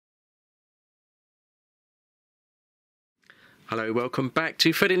Hello, welcome back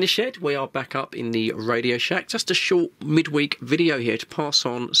to Fred in the Shed. We are back up in the Radio Shack. Just a short midweek video here to pass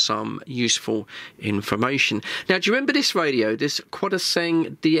on some useful information. Now, do you remember this radio, this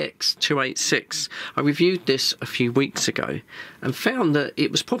Qodosen DX-286? I reviewed this a few weeks ago and found that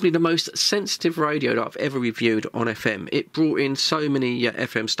it was probably the most sensitive radio that I've ever reviewed on FM. It brought in so many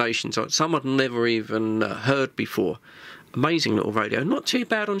FM stations, some I'd never even heard before. Amazing little radio. Not too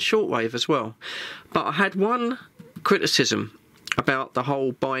bad on shortwave as well. But I had one criticism about the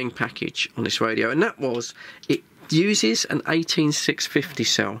whole buying package on this radio, and that was it uses an 18650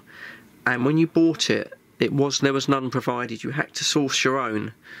 cell, and when you bought it, there was none provided. You had to source your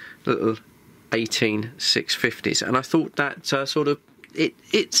own little 18650s, and I thought that sort of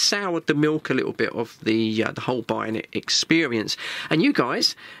it soured the milk a little bit of the whole buying experience. And you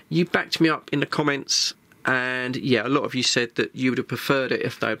guys, you backed me up in the comments. And yeah, a lot of you said that you would have preferred it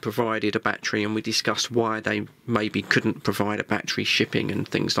if they had provided a battery, and we discussed why they maybe couldn't provide a battery, shipping and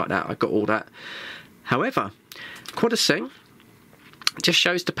things like that. I got all that. However, Qodosen just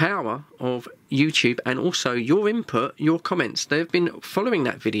shows the power of YouTube and also your input, your comments. They've been following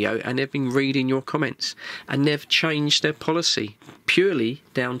that video and they've been reading your comments, and they've changed their policy purely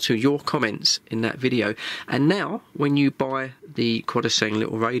down to your comments in that video. And now when you buy the Qodosen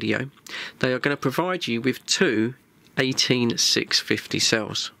little radio, they are going to provide you with two 18650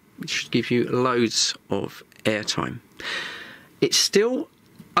 cells, which should give you loads of airtime. It's still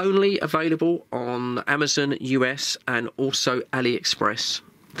only available on Amazon US and also AliExpress.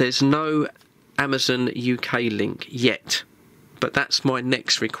 There's no Amazon UK link yet, but that's my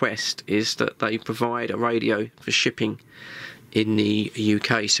next request, is that they provide a radio for shipping in the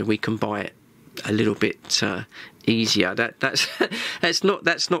UK so we can buy it a little bit easier. That's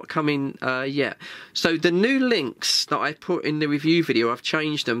not coming yet. So the new links that I put in the review video, I've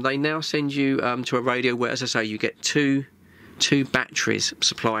changed them. They now send you to a radio where, as I say, you get two batteries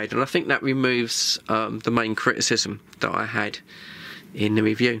supplied, and I think that removes the main criticism that I had in the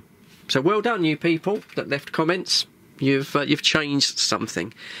review. So well done, you people that left comments. You've changed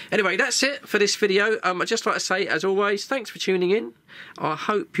something. Anyway, that's it for this video. I'd just like to say, as always, thanks for tuning in. I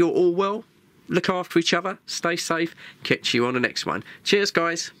hope you're all well. Look after each other, stay safe, catch you on the next one. Cheers,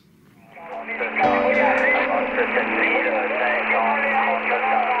 guys.